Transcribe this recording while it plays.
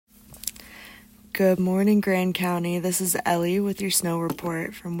Good morning, Grand County. This is Ellie with your snow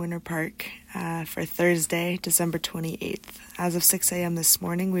report from Winter Park for Thursday, December 28th. As of 6 a.m. this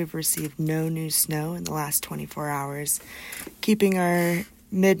morning, we've received no new snow in the last 24 hours, keeping our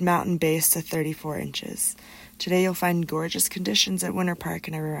mid-mountain base to 34 inches. Today you'll find gorgeous conditions at Winter Park,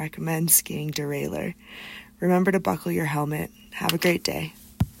 and I recommend skiing derailleur. Remember to buckle your helmet. Have a great day.